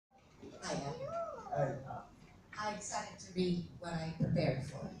I am. I decided to read what I prepared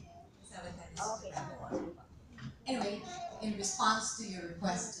for. Is that what that is? Okay. Anyway, in response to your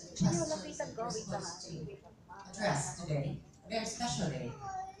request to the questions that we're supposed to address today, a very special day.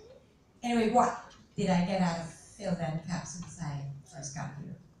 Anyway, what did I get out of Philvencap since I first got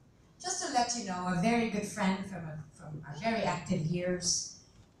here? Just to let you know, a very good friend from our very active years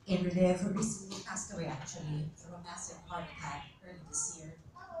in Relief, who recently passed away actually from a massive heart attack early this year.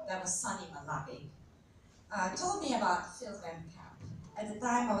 That was Sunny Malaki. Told me about Philvencap. At the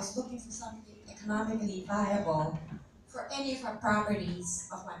time, I was looking for something economically viable for any of our properties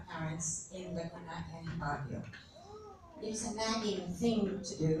of my parents in Laguna and in Baguio. It was a nagging thing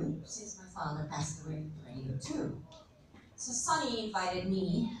to do since my father passed away in 2002. So Sunny invited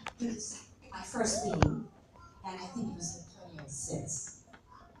me to my first meeting, and I think it was in 2006.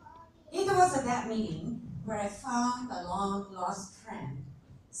 It was at that meeting where I found a long lost friend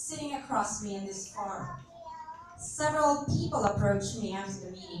sitting across me in this forum. Several people approached me after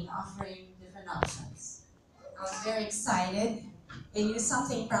the meeting offering different options. I was very excited and knew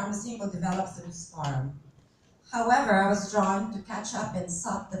something promising would develop through this forum. However, I was drawn to catch up and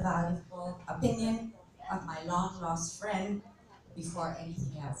sought the valuable opinion of my long-lost friend before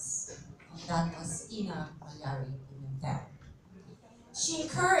anything else. And that was Ina Malyari Pimentel. She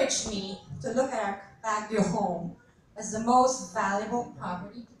encouraged me to look at our Baguio home as the most valuable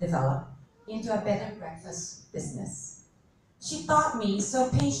property to develop into a bed and breakfast business. She taught me so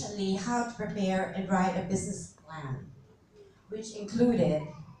patiently how to prepare and write a business plan, which included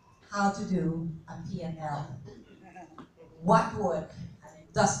how to do a P&L. What would an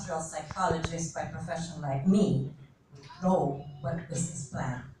industrial psychologist by profession like me know what a business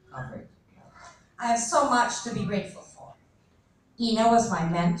plan covered? I have so much to be grateful for. Ina was my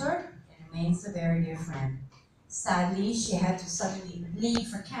mentor and remains a very dear friend. Sadly, she had to suddenly leave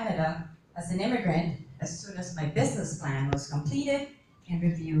for Canada as an immigrant as soon as my business plan was completed and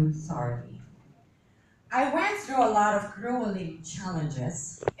reviewed thoroughly. I went through a lot of grueling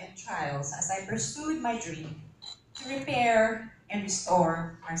challenges and trials as I pursued my dream to repair and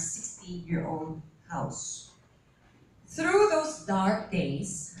restore our 60-year-old house. Through those dark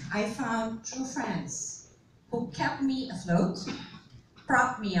days, I found true friends who kept me afloat,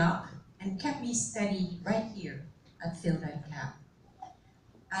 propped me up, and kept me steady right here at Philvencap.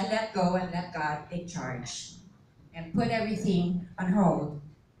 I let go and let God take charge and put everything on hold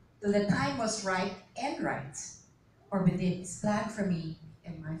till the time was right and right, or within His plan for me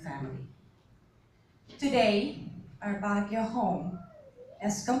and my family. Today, our Baguio home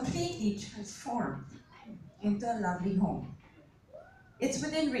has completely transformed into a lovely home. It's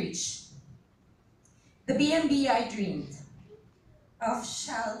within reach. The B&B I dreamed of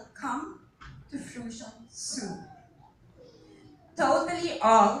shall come to fruition soon. Totally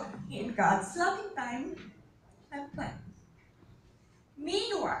all in God's loving time and plan.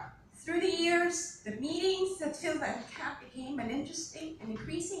 Meanwhile, through the years, the meetings at Philvencap became an interesting and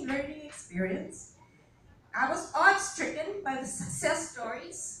increasing learning experience. I was awe-stricken by the success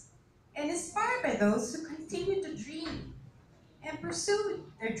stories and inspired by those who continue to dream and pursue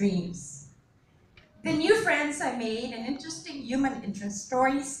their dreams. The new friends I made and interesting human interest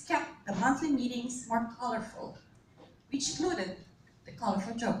stories kept the monthly meetings more colorful, which included the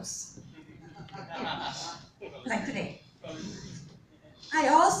colorful jokes, like today.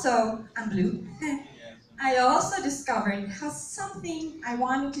 I'm blue. I also discovered how something I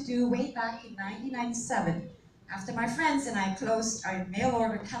wanted to do way back in 1997, after my friends and I closed our mail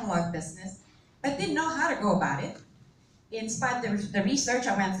order catalog business, but didn't know how to go about it. In spite of the research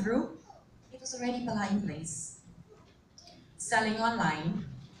I went through, it was already pala in place. Selling online,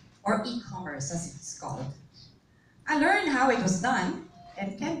 or e-commerce as it's called. I learned how it was done,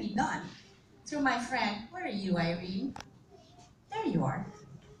 and can be done, through my friend, where are you, Irene? There you are,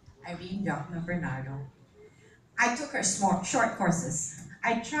 Irene Jochno Bernardo. I took her short courses.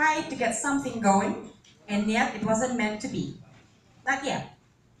 I tried to get something going, and yet it wasn't meant to be. Not yet.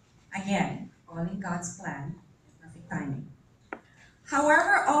 Again, all in God's plan, perfect timing.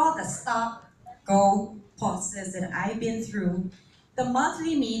 However, all the stop, go, pauses that I've been through, the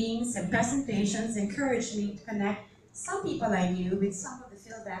monthly meetings and presentations encouraged me to connect some people I knew with some of the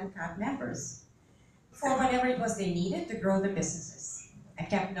Philvencap members for whatever it was they needed to grow their businesses. I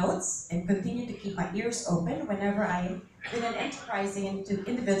kept notes and continued to keep my ears open whenever I am with an enterprising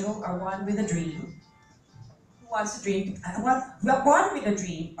individual or one with a dream who wants a dream, one with a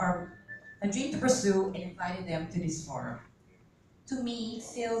dream or a dream to pursue, and invited them to this forum. To me,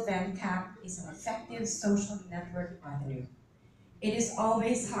 Philvencap is an effective social network avenue. It is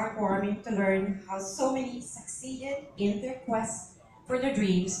always heartwarming to learn how so many succeeded in their quest for their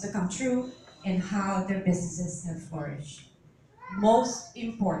dreams to come true and how their businesses have flourished. Most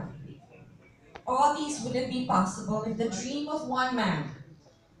importantly, all these wouldn't be possible if the dream of one man,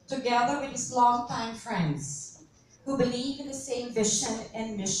 together with his longtime friends, who believe in the same vision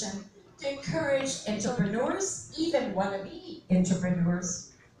and mission to encourage entrepreneurs, even wannabe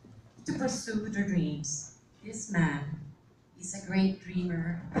entrepreneurs, to pursue their dreams. This man is a great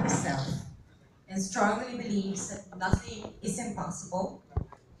dreamer himself and strongly believes that nothing is impossible.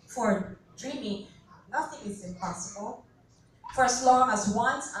 For dreaming, nothing is impossible for as long as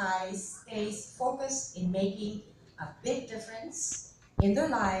one's eyes stays focused in making a big difference in their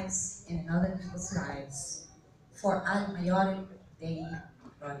lives and in other people's lives. For Ad Mayor Dei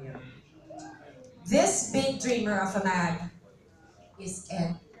Gloria. This big dreamer of a man is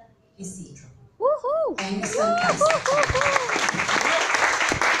Ed Isidro. Woohoo! And he's fantastic.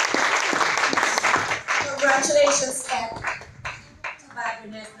 Congratulations, Ed. Too bad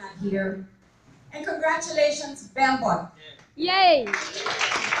Renee's not here. And congratulations, Bambot. Yay! We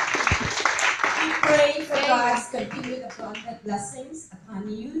pray for God's continued abundant blessings upon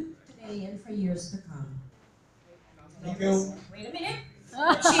you today and for years to come. Thank you. Wait a minute.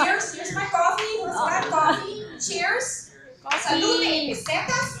 Cheers. Here's my coffee. Who's got coffee? Cheers. Salute y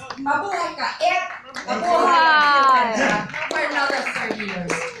pesetas. Mabuhay ka, Ed. Mabuhay ka, Philvencap. For another 30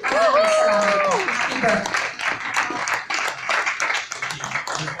 years.